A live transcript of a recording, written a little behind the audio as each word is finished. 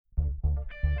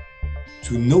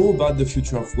to know about the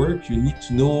future of work, you need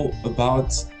to know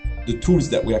about the tools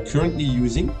that we are currently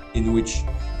using, in which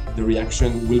the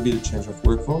reaction will be the change of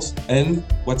workforce, and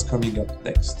what's coming up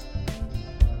next.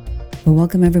 Well,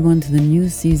 welcome everyone to the new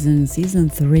season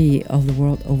 3 of the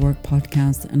World of Work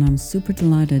podcast, and I'm super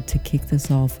delighted to kick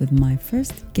this off with my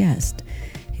first guest.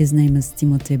 His name is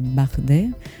Timothee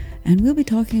Bardet, and we'll be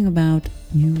talking about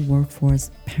new workforce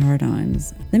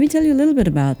paradigms. Let me tell you a little bit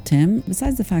about Tim.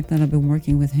 Besides the fact that I've been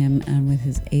working with him and with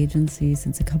his agency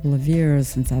since a couple of years,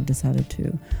 since I've decided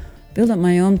to build up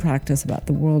my own practice about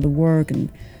the world of work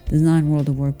and design world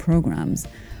of work programs,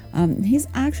 he's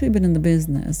actually been in the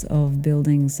business of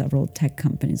building several tech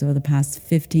companies over the past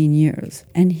 15 years.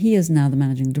 And he is now the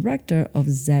managing director of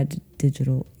Z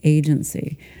Digital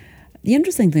Agency. The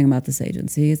interesting thing about this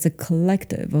agency, it's a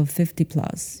collective of 50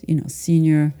 plus,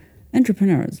 senior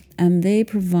entrepreneurs, and they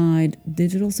provide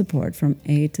digital support from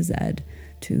A to Z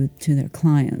to their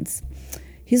clients.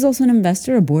 He's also an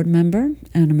investor, a board member,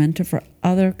 and a mentor for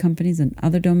other companies in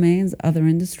other domains, other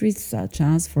industries, such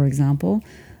as, for example,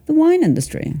 the wine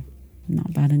industry.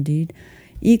 Not bad indeed.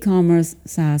 E-commerce,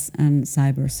 SaaS, and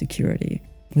cybersecurity.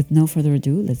 With no further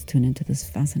ado, let's tune into this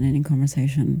fascinating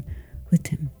conversation with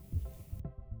Tim.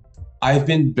 I've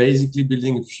been basically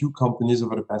building a few companies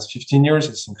over the past 15 years,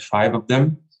 I think 5 of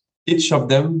them. Each of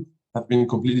them have been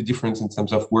completely different in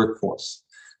terms of workforce.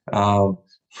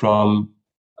 From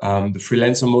the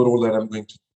freelancer model that I'm going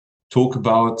to talk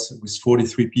about with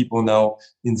 43 people now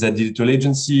in that digital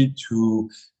agency, to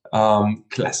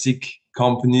classic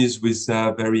companies with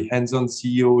very hands-on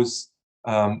CEOs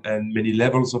and many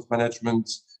levels of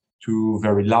management, to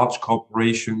very large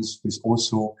corporations with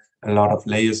also a lot of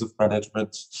layers of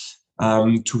management.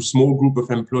 To small group of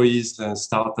employees,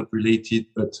 startup related,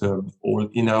 but all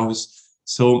in-house.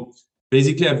 So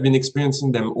basically, I've been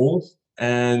experiencing them all.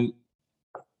 And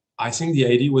I think the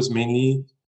idea was mainly,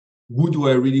 who do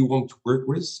I really want to work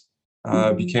with?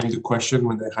 Became the question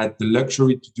when I had the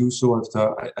luxury to do so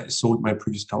after I sold my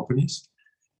previous companies.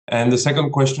 And the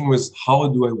second question was, how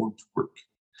do I want to work?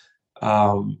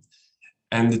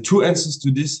 And the two answers to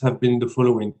this have been the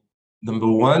following. Number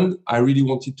one, I really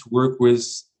wanted to work with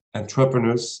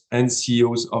entrepreneurs and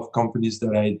CEOs of companies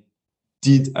that I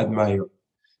did admire.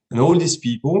 And all these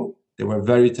people, they were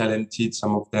very talented,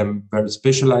 some of them very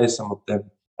specialized, some of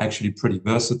them actually pretty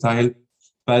versatile.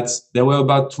 But there were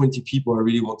about 20 people I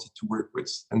really wanted to work with.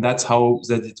 And that's how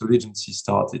the digital agency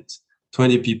started.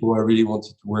 20 people I really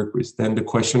wanted to work with. Then the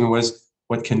question was,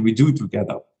 what can we do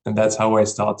together? And that's how I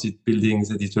started building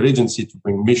the digital agency to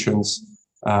bring missions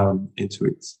into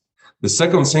it. The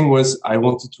second thing was I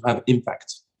wanted to have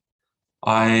impact.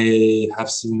 I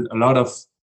have seen a lot of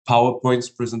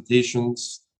PowerPoint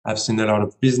presentations. I've seen a lot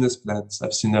of business plans.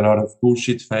 I've seen a lot of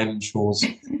bullshit financials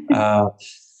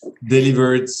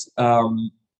delivered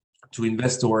to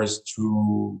investors,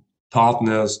 to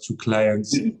partners, to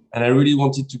clients. And I really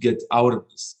wanted to get out of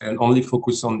this and only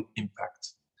focus on impact.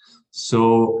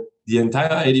 So the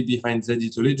entire idea behind the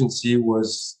digital agency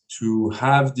was to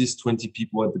have these 20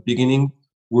 people at the beginning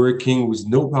working with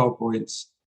no PowerPoints,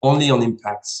 only on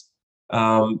impacts.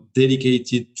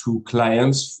 Dedicated to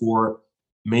clients for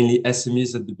mainly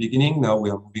SMEs at the beginning. Now we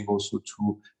are moving also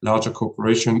to larger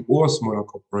corporations or smaller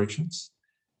corporations.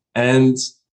 And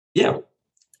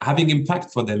having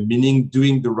impact for them, meaning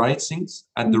doing the right things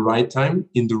at the right time,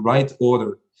 in the right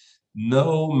order,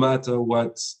 no matter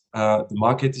what the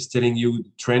market is telling you,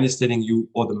 the trend is telling you,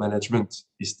 or the management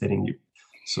is telling you.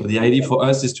 So the idea for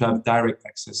us is to have direct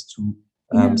access to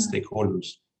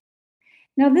stakeholders.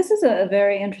 Now, this is a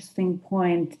very interesting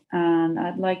point, and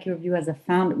I'd like your view as a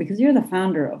founder, because you're the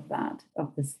founder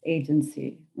of this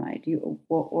agency, right? You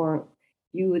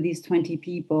with these 20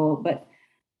 people. But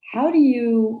how do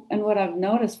you, and what I've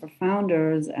noticed for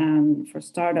founders and for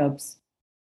startups,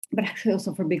 but actually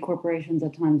also for big corporations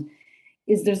at times,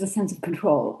 is there's a sense of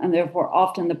control, and therefore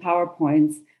often the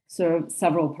PowerPoints serve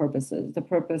several purposes. The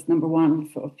purpose, number one,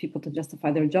 for people to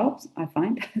justify their jobs, I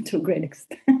find, to a great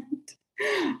extent.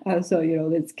 So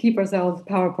let's keep ourselves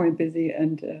PowerPoint busy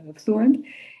and fluent,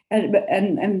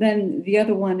 and then the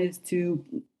other one is to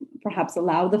perhaps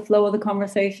allow the flow of the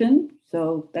conversation.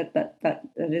 So that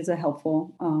is a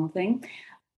helpful thing.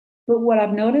 But what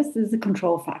I've noticed is the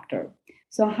control factor.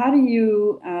 So how do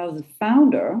you, as a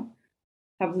founder,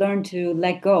 have learned to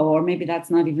let go, or maybe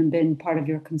that's not even been part of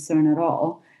your concern at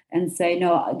all, and say,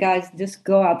 no, guys, just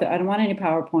go out there. I don't want any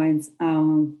PowerPoints.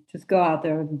 Just go out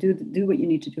there, do what you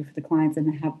need to do for the clients,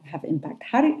 and have impact.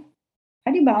 How do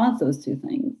you balance those two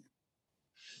things?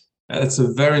 That's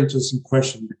a very interesting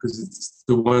question, because it's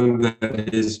the one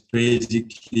that is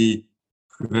basically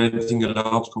preventing a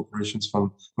large corporations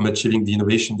from achieving the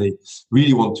innovation they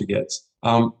really want to get.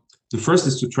 The first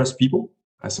is to trust people.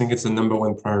 I think it's the number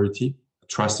one priority.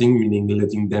 Trusting, meaning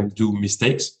letting them do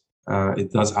mistakes.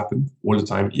 It does happen all the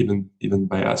time, even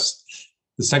by us.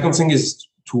 The second thing is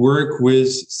to work with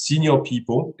senior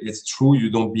people. It's true, you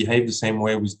don't behave the same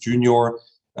way with junior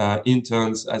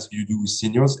interns as you do with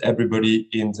seniors. Everybody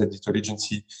in the digital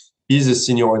agency is a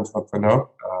senior entrepreneur.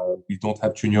 We don't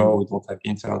have junior, we don't have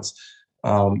interns.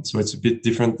 So it's a bit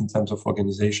different in terms of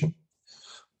organization.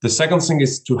 The second thing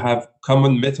is to have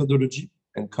common methodology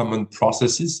and common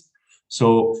processes.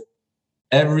 So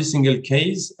every single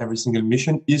case, every single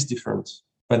mission is different,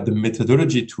 but the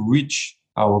methodology to reach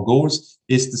our goals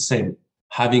is the same.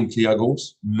 Having clear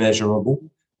goals,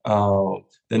 measurable.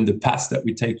 Then the path that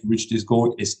we take to reach this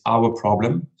goal is our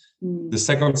problem. The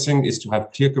second thing is to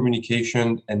have clear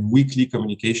communication and weekly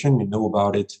communication. We know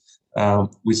about it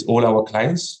with all our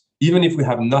clients, even if we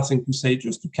have nothing to say,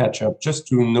 just to catch up, just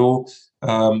to know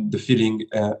the feeling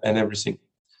and everything.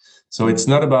 So it's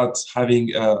not about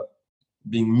having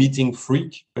being meeting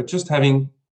freak, but just having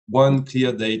one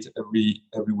clear date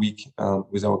every week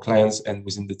with our clients and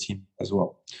within the team as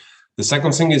well. The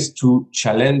second thing is to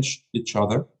challenge each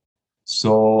other.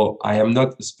 So I am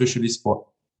not a specialist for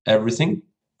everything,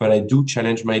 but I do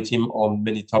challenge my team on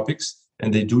many topics,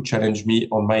 and they do challenge me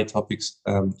on my topics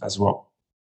as well.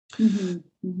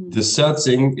 The third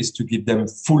thing is to give them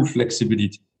full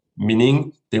flexibility,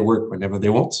 meaning they work whenever they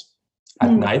want,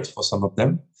 at night for some of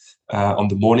them, on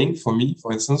the morning for me,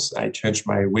 for instance. I changed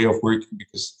my way of working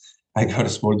because I got a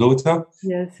small daughter.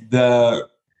 Yes.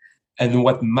 And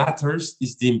what matters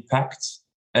is the impact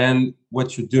and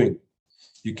what you're doing.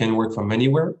 You can work from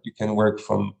anywhere, you can work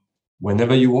from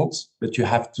whenever you want, but you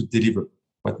have to deliver.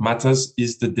 What matters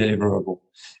is the deliverable,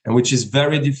 and which is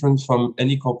very different from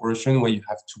any corporation where you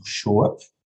have to show up.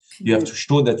 You have to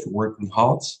show that you're working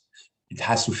hard. It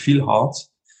has to feel hard.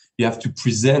 You have to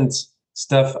present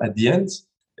stuff at the end.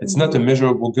 It's not a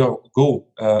measurable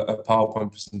goal, a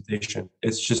PowerPoint presentation.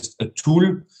 It's just a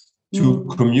tool to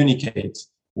communicate.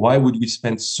 Why would we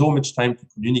spend so much time to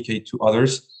communicate to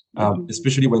others,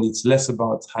 especially when it's less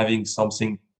about having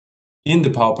something in the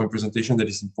PowerPoint presentation that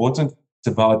is important? It's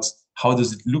about how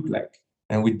does it look like?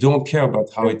 And we don't care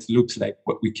about how it looks like.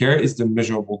 What we care is the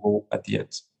measurable goal at the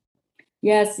end.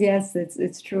 Yes,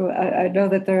 it's true. I know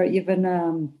that there are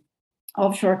even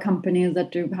offshore companies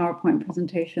that do PowerPoint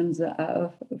presentations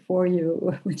for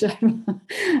you, which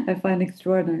I find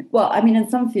extraordinary. Well, I mean, in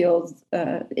some fields,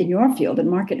 in your field, in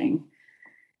marketing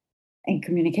and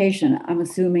communication, I'm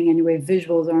assuming anyway,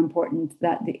 visuals are important,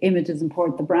 that the image is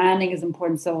important, the branding is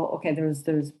important. So, okay,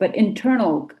 but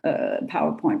internal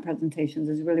PowerPoint presentations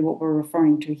is really what we're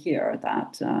referring to here,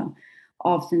 that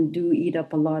often do eat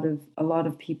up a lot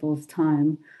of people's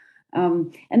time.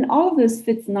 And all of this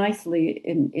fits nicely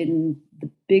in the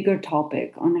bigger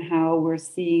topic on how we're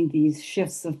seeing these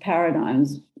shifts of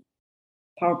paradigms.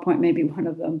 PowerPoint may be one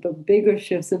of them, but bigger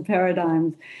shifts of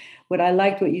paradigms. What I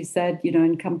liked what you said,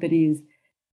 in companies,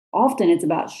 often it's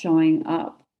about showing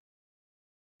up.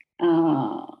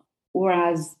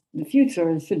 Whereas the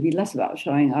future should be less about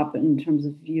showing up in terms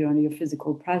of your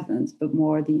physical presence, but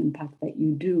more the impact that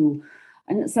you do.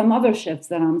 And some other shifts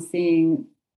that I'm seeing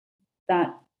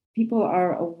that people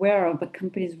are aware of, but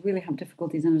companies really have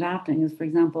difficulties in adapting is, for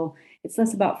example, it's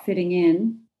less about fitting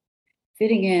in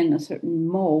a certain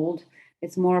mold.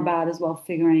 It's more about as well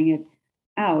figuring it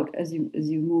out as you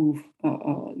move,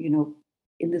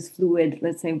 in this fluid,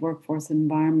 let's say, workforce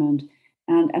environment.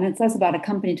 And it's less about a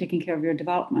company taking care of your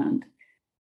development,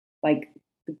 like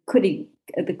the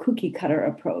cookie cutter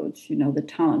approach, the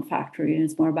talent factory. And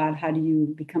it's more about how do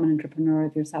you become an entrepreneur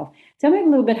of yourself. Tell me a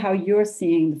little bit how you're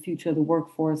seeing the future of the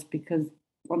workforce, because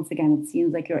once again, it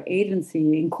seems like your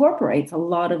agency incorporates a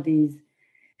lot of these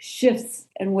shifts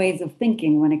and ways of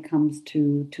thinking when it comes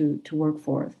to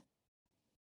workforce.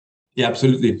 Yeah,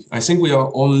 absolutely. I think we are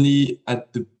only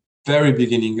at the very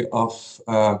beginning of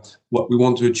what we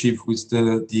want to achieve with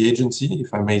the agency,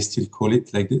 if I may still call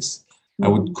it like this. I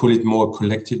would call it more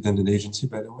collective than an agency,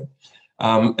 by the way.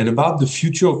 And about the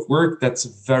future of work, that's a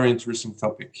very interesting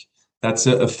topic. That's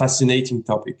a fascinating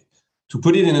topic. To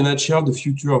put it in a nutshell, the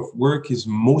future of work is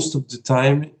most of the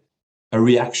time a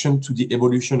reaction to the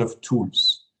evolution of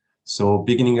tools. So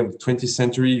beginning of the 20th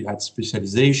century, you had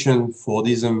specialization,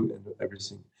 Fordism, and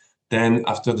everything. Then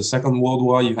after the Second World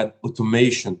War, you had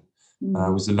automation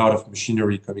with a lot of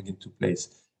machinery coming into place.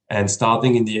 And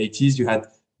starting in the 80s, you had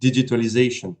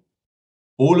digitalization.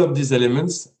 All of these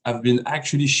elements have been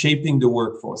actually shaping the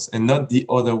workforce and not the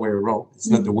other way around. It's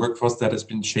not the workforce that has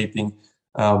been shaping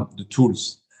the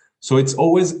tools. So it's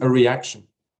always a reaction.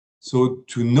 So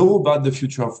to know about the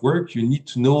future of work, you need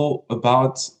to know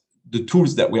about the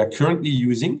tools that we are currently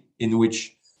using, in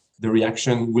which the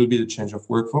reaction will be the change of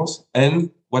workforce,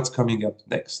 and what's coming up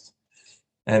next.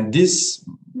 And this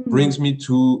brings me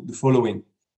to the following.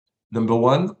 Number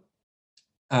one,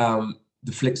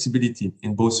 the flexibility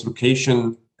in both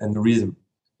location and the rhythm,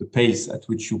 the pace at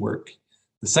which you work.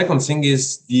 The second thing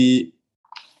is the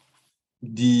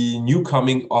new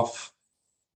coming of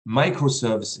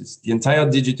microservices. The entire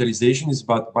digitalization is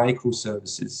about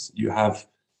microservices. You have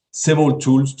several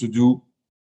tools to do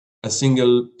a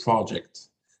single project.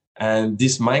 And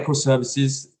these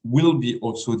microservices will be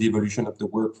also the evolution of the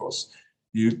workforce.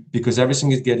 Because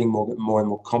everything is getting more and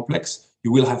more complex,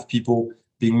 you will have people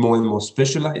being more and more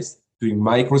specialized, doing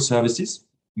microservices,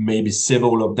 maybe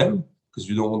several of them, because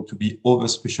you don't want to be over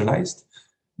specialized.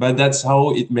 But that's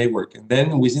how it may work. And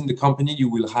then within the company, you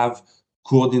will have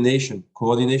coordination.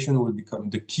 Coordination will become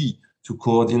the key to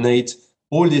coordinate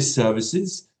all these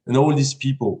services and all these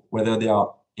people, whether they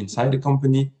are inside the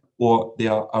company or they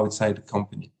are outside the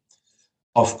company.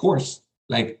 Of course,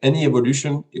 like any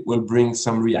evolution, it will bring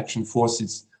some reaction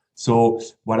forces. So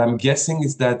what I'm guessing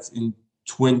is that in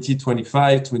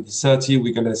 2025, 2030,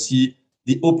 we're going to see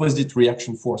the opposite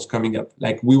reaction force coming up.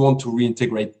 Like we want to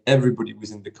reintegrate everybody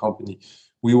within the company.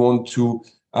 We want to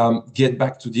get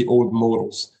back to the old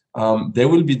models. There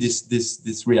will be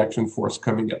this reaction force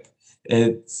coming up.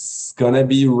 It's going to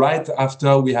be right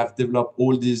after we have developed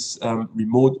all this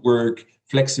remote work,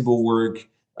 flexible work,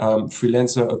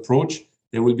 freelancer approach.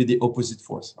 There will be the opposite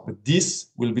force. But this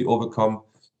will be overcome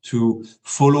to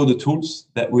follow the tools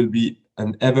that will be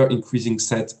an ever increasing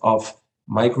set of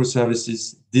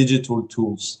microservices, digital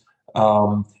tools,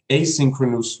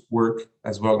 asynchronous work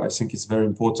as well. I think it's very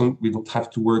important. We don't have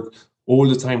to work all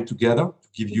the time together. To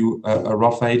give you a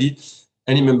rough idea,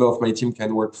 any member of my team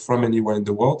can work from anywhere in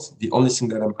the world. The only thing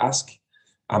that I'm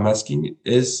asking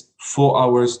is 4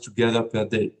 hours together per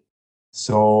day.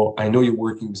 So I know you're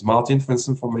working with Martin, for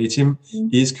instance, from my team.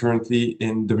 He's currently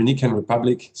in Dominican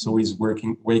Republic. So he's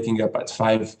waking up at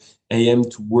 5 a.m.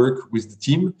 to work with the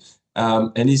team.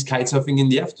 And he's kitesurfing in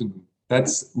the afternoon.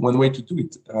 That's one way to do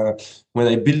it. When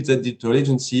I built that digital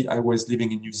agency, I was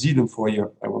living in New Zealand for a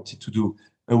year. I wanted to do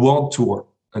a world tour.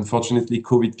 Unfortunately,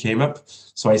 COVID came up.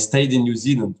 So I stayed in New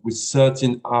Zealand with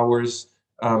 13 hours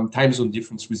time zone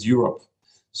difference with Europe.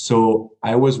 So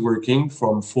I was working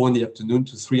from 4 in the afternoon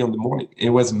to 3 in the morning.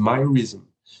 It was my rhythm.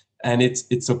 And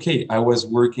it's okay. I was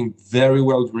working very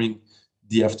well during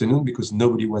the afternoon because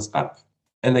nobody was up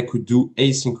and I could do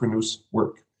asynchronous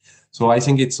work. So I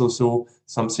think it's also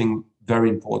something very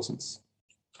important.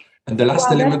 And the last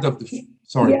element of the...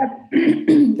 Sorry. Yeah,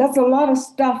 that's a lot of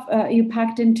stuff you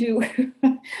packed into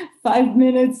 5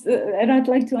 minutes. And I'd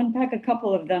like to unpack a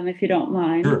couple of them if you don't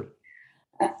mind. Sure.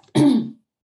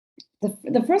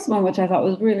 The first one, which I thought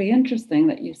was really interesting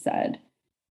that you said,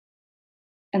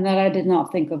 and that I did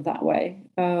not think of that way,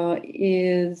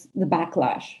 is the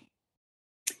backlash.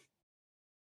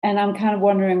 And I'm kind of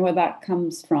wondering where that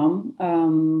comes from,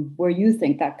 where you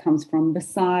think that comes from,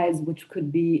 besides which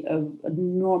could be a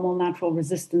normal, natural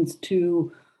resistance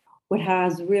to what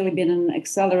has really been an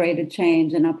accelerated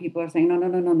change. And now people are saying, no,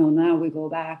 now we go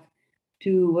back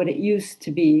to what it used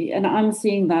to be. And I'm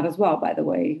seeing that as well, by the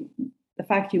way. The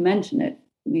fact you mention it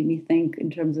made me think in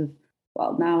terms of,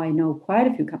 well, now I know quite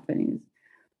a few companies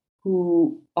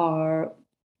who are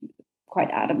quite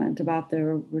adamant about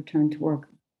their return to work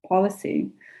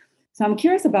policy. So I'm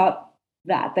curious about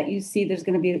that you see there's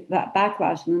going to be that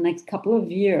backlash in the next couple of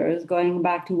years, going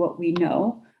back to what we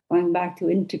know, going back to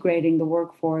integrating the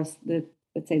workforce, let's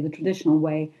say the traditional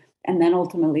way, and then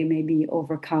ultimately maybe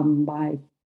overcome by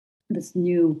this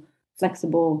new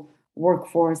flexible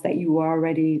workforce that you are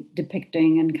already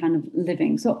depicting and kind of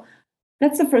living. So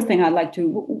that's the first thing I'd like to,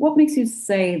 what makes you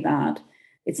say that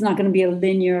it's not going to be a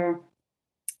linear,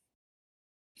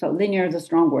 so linear is a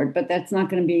strong word, but that's not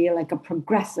going to be like a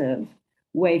progressive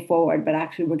way forward, but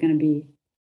actually we're going to be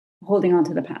holding on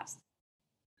to the past?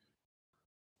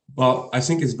 Well, I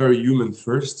think it's very human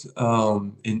first.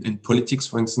 In politics,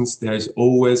 for instance, there is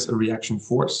always a reaction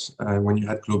force. When you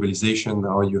had globalization,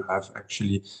 now you have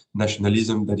actually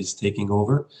nationalism that is taking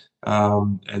over.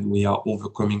 And we are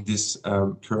overcoming this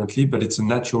currently, but it's a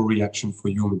natural reaction for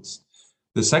humans.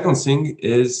 The second thing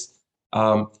is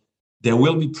there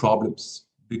will be problems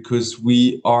because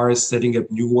we are setting up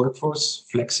new workforce,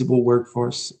 flexible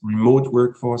workforce, remote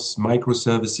workforce,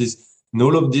 microservices. And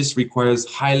all of this requires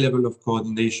high level of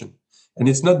coordination. And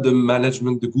it's not the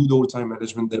management, the good old time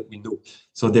management that we know.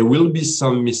 So there will be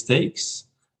some mistakes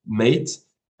made,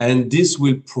 and this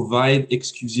will provide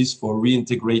excuses for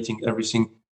reintegrating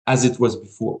everything as it was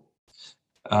before.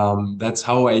 That's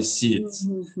how I see it.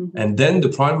 Mm-hmm. And then the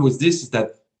problem with this is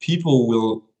that people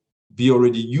will be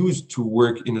already used to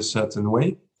work in a certain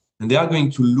way, and they are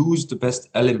going to lose the best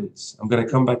elements. I'm going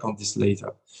to come back on this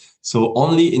later. So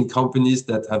only in companies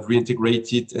that have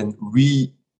reintegrated and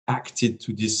reacted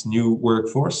to this new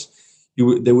workforce, they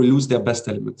will lose their best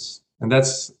elements. And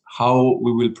that's how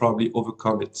we will probably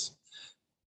overcome it.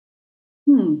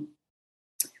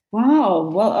 Wow.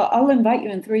 Well, I'll invite you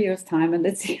in 3 years' time, and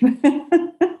let's see,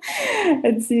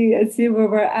 and see where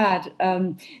we're at.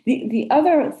 The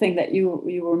other thing that you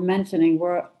were mentioning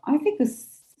were, I think, there's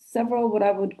several what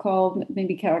I would call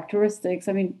maybe characteristics.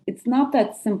 I mean, it's not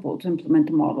that simple to implement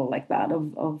a model like that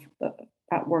of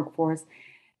that workforce,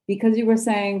 because you were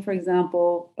saying, for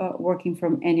example, working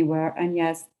from anywhere. And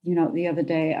yes, the other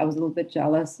day I was a little bit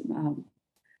jealous.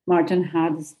 Martin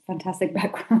had this fantastic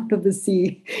background of the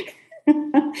sea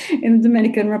in the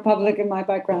Dominican Republic, and my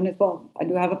background as well. I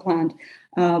do have a plant,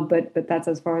 but that's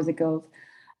as far as it goes.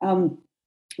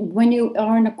 When you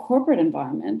are in a corporate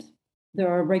environment, there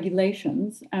are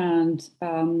regulations and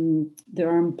there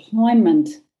are employment,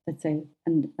 let's say,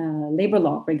 and labor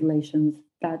law regulations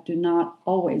that do not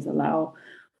always allow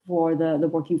for the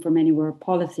working from anywhere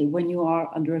policy when you are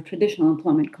under a traditional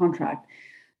employment contract.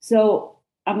 So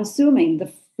I'm assuming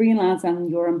the freelance and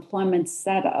your employment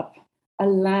setup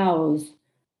allows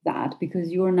that,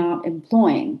 because you're not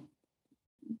employing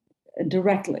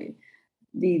directly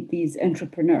these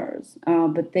entrepreneurs,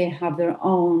 but they have their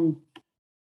own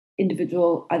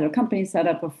individual either company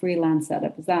setup or freelance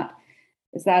setup. Is that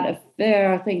a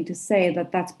fair thing to say,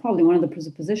 that that's probably one of the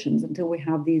presuppositions until we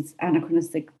have these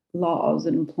anachronistic laws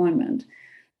in employment,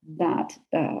 that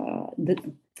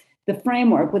the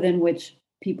framework within which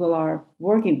people are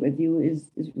working with you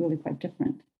is really quite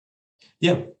different?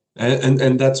 Yeah.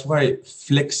 And that's why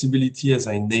flexibility, as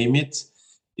I name it,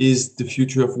 is the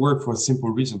future of work, for a simple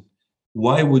reason.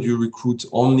 Why would you recruit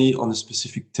only on a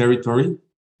specific territory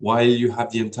while you have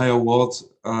the entire world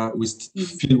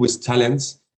filled with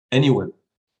talents anywhere?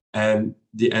 And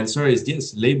the answer is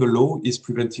yes, labor law is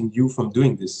preventing you from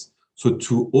doing this. So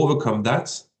to overcome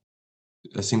that,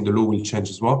 I think the law will change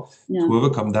as well. Yeah. To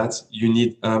overcome that, you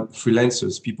need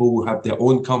freelancers, people who have their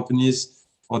own companies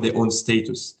or their own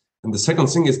status. And the second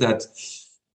thing is that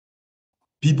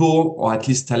people, or at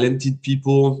least talented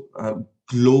people,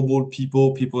 global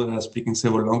people that are speaking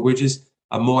several languages,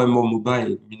 are more and more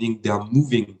mobile, meaning they are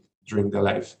moving during their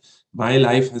life. My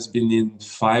life has been in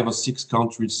 5 or 6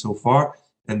 countries so far,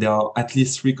 and there are at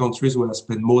least 3 countries where I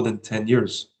spent more than 10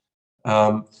 years.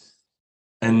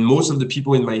 And most of the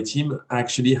people in my team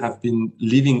actually have been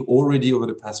living already over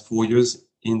the past 4 years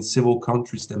in several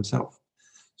countries themselves.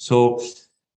 So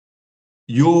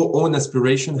your own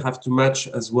aspiration have to match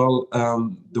as well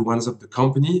the ones of the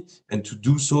company. And to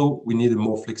do so, we need a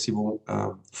more flexible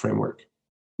framework.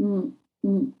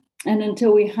 Mm-hmm. And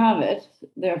until we have it,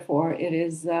 therefore, it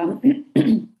is,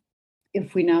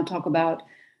 if we now talk about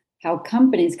how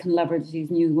companies can leverage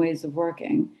these new ways of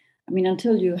working, I mean,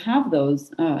 until you have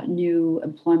those new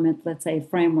employment, let's say,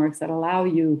 frameworks that allow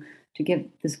you to give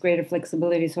this greater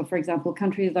flexibility. So, for example,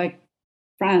 countries like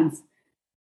France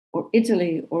or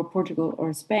Italy or Portugal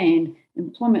or Spain,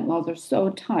 employment laws are so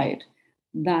tight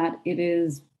that it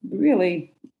is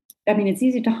really, I mean, it's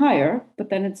easy to hire, but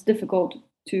then it's difficult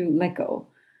to let go.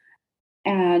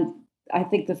 And I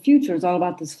think the future is all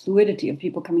about this fluidity of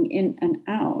people coming in and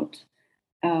out.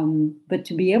 But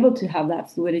to be able to have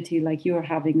that fluidity like you're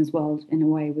having as well, in a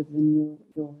way, within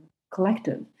your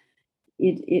collective,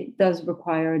 it does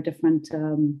require a different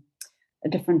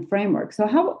framework. So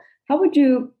how do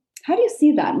you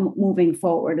see that moving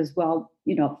forward as well?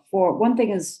 For one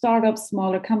thing is startups,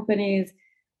 smaller companies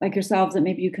like yourselves that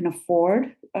maybe you can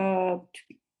afford.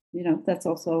 That's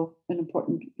also an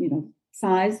important,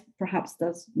 size perhaps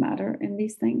does matter in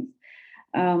these things.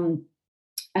 And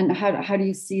how do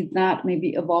you see that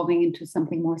maybe evolving into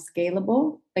something more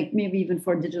scalable, like maybe even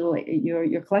for digital,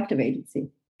 your collective agency?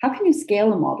 How can you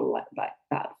scale a model like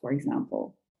that, for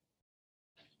example?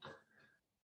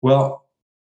 Well,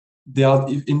 there are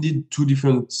indeed 2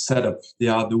 different setups. They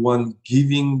are the one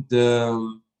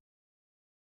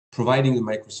providing the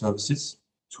microservices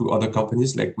to other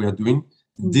companies like we are doing.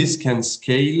 Mm-hmm. This can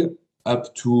scale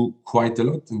up to quite a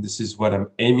lot. And this is what I'm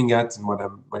aiming at, and what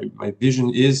my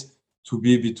vision is, to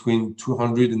be between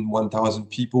 200 and 1,000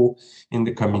 people in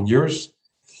the coming years,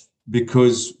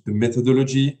 because the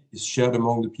methodology is shared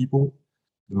among the people,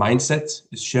 the mindset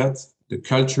is shared, the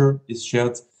culture is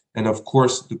shared, and of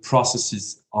course, the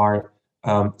processes are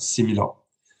similar.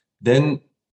 Then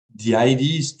the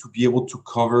idea is to be able to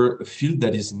cover a field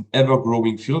that is an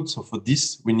ever-growing field. So for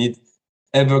this, we need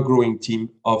ever-growing team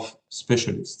of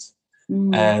specialists.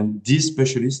 And these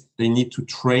specialists, they need to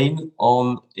train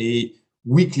on a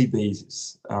weekly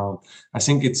basis. I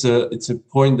think it's a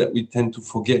point that we tend to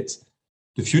forget.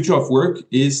 The future of work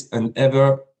is an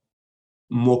ever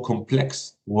more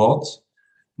complex world,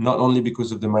 not only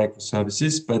because of the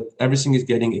microservices, but everything is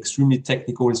getting extremely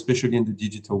technical, especially in the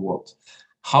digital world.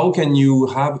 How can you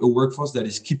have a workforce that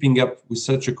is keeping up with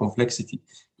such a complexity?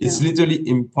 It's literally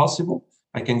impossible.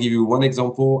 I can give you one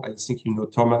example. I think you know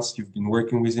Thomas, you've been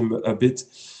working with him a bit.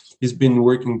 He's been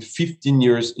working 15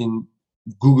 years in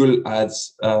Google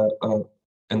Ads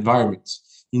environment.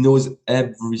 He knows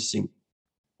everything.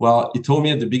 Well, he told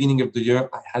me at the beginning of the year,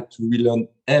 I had to relearn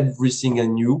everything I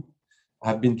knew.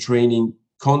 I've been training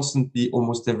constantly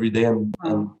almost every day. I'm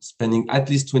spending at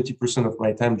least 20% of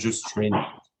my time just training.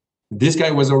 This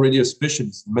guy was already a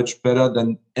specialist, much better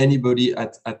than anybody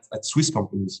at Swiss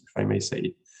companies, if I may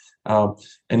say.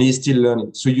 And he's still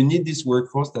learning. So you need this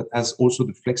workforce that has also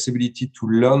the flexibility to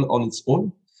learn on its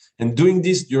own. And doing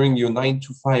this during your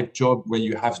 9-to-5 job where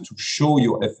you have to show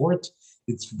your effort,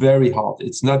 it's very hard.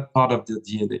 It's not part of their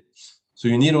DNA. So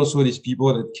you need also these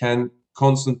people that can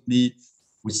constantly,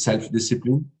 with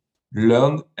self-discipline,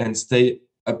 learn and stay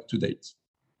up to date.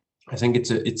 I think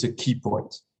it's a key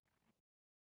point.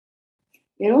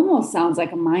 It almost sounds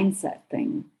like a mindset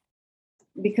thing,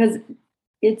 because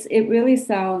it really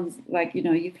sounds like,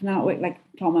 you cannot wait, like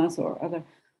Thomas or other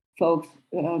folks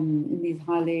in these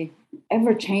highly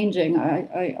ever-changing.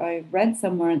 I read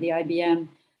somewhere the IBM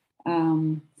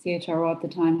CHRO at the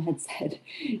time had said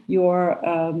your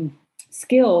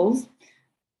skills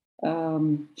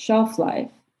shelf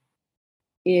life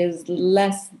is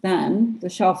less than the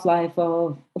shelf life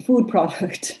of a food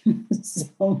product.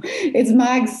 So it's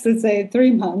max, let's say,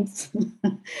 3 months.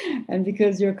 And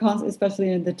because you're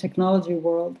especially in the technology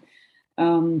world.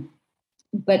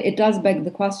 But it does beg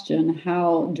the question,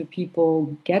 how do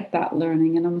people get that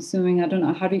learning? And I'm assuming, I don't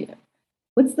know,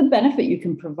 what's the benefit you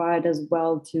can provide as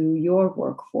well to your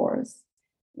workforce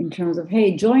in terms of,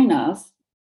 hey, join us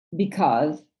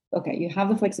because, okay, you have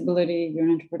the flexibility, you're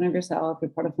an entrepreneur yourself, you're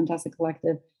part of a fantastic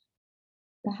collective.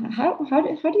 How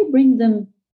do you bring them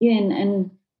in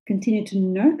and continue to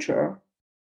nurture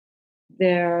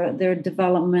their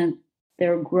development,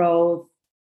 their growth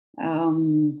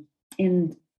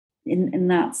in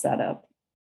that setup?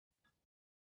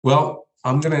 Well,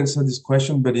 I'm going to answer this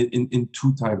question, but in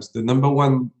 2 times. The number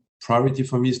one priority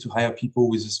for me is to hire people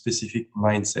with a specific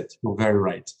mindset. You're very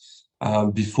right.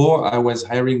 Before, I was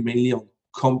hiring mainly on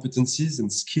competencies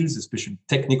and skills, especially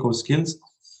technical skills.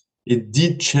 It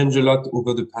did change a lot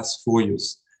over the past 4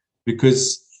 years,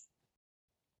 because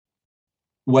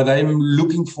what I'm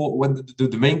looking for,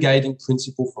 the main guiding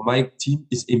principle for my team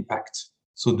is impact.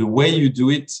 So the way you do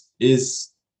it is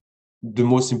the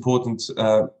most important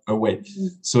way.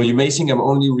 So you may think I'm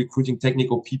only recruiting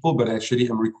technical people, but actually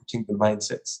I'm recruiting the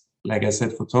mindsets. Like I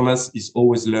said, for Thomas, he's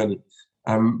always learning.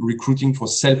 I'm recruiting for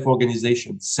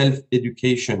self-organization,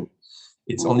 self-education.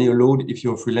 It's only allowed if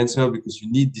you're a freelancer, because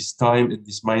you need this time and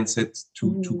this mindset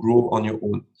to grow on your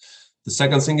own. The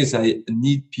second thing is I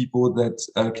need people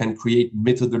that can create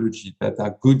methodology, that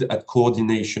are good at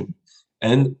coordination.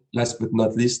 And last but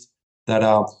not least, that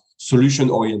are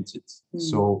solution-oriented.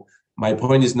 So my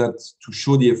point is not to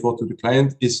show the effort to the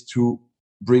client, is to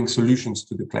bring solutions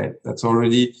to the client. That's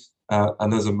already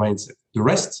another mindset. The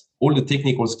rest, all the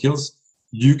technical skills,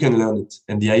 you can learn it.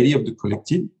 And the idea of the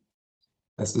collective,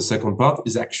 that's the second part,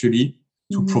 is actually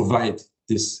to provide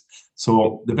this.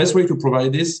 So the best way to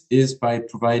provide this is by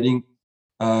providing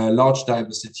a large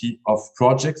diversity of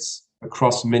projects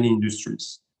across many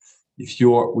industries. If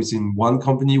you're within one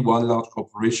company, one large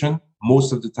corporation,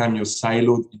 most of the time you're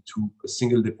siloed into a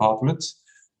single department.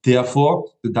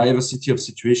 Therefore, the diversity of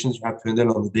situations you have to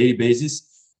handle on a daily basis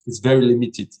is very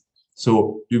limited.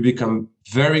 So you become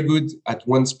very good at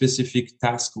one specific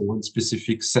task or one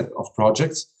specific set of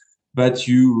projects, but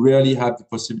you rarely have the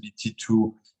possibility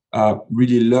to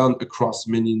really learn across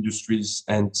many industries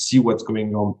and see what's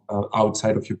going on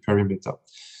outside of your perimeter.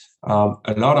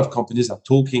 A lot of companies are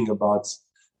talking about,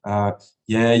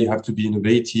 you have to be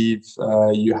innovative.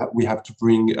 We have to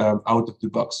bring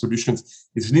out-of-the-box solutions.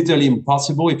 It's literally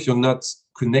impossible if you're not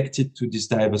connected to this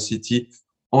diversity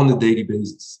on a daily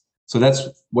basis. So that's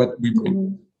what we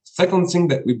bring. Second thing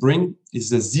that we bring is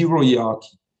the zero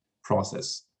hierarchy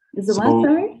process. Is the what,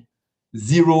 sorry?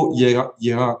 Zero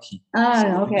hierarchy.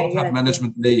 Okay. We don't have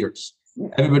management layers.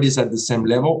 Everybody's at the same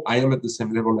level. I am at the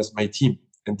same level as my team.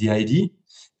 And the idea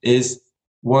is,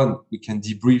 one, we can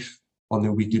debrief on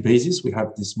a weekly basis. We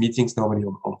have these meetings normally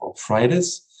on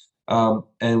Fridays.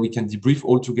 and we can debrief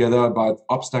all together about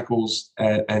obstacles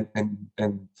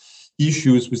and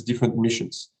issues with different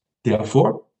missions.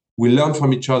 Therefore, we learn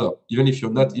from each other, even if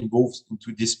you're not involved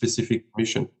into this specific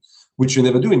mission, which you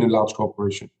never do in a large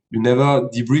corporation. You never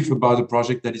debrief about a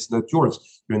project that is not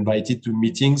yours. You're invited to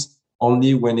meetings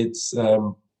only when it's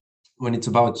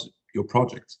about your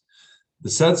project. The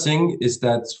third thing is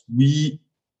that we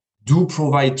do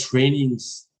provide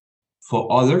trainings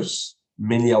for others,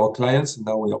 mainly our clients, and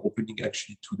now we are opening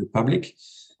actually to the public.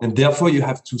 And therefore, you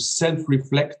have to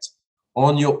self-reflect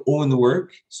on your own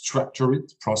work, structure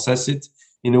it, process it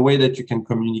in a way that you can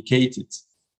communicate it.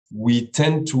 We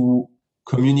tend to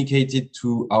communicate it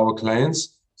to our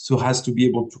clients so as to be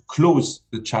able to close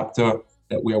the chapter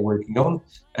that we are working on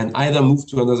and either move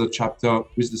to another chapter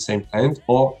with the same client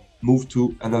or move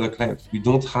to another client. We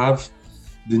don't have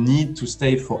the need to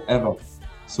stay forever.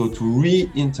 So to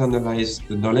re-internalize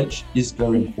the knowledge is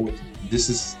very important. This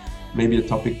is maybe a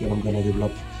topic that I'm going to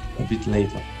develop a bit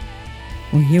later.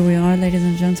 Well, here we are, ladies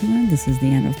and gentlemen. This is the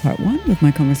end of part 1 with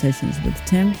my conversations with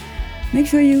Tim. Make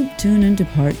sure you tune into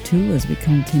part 2 as we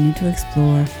continue to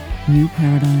explore new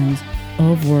paradigms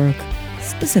of work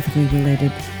specifically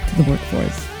related to the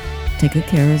workforce. Take good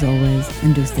care as always,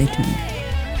 and do stay tuned.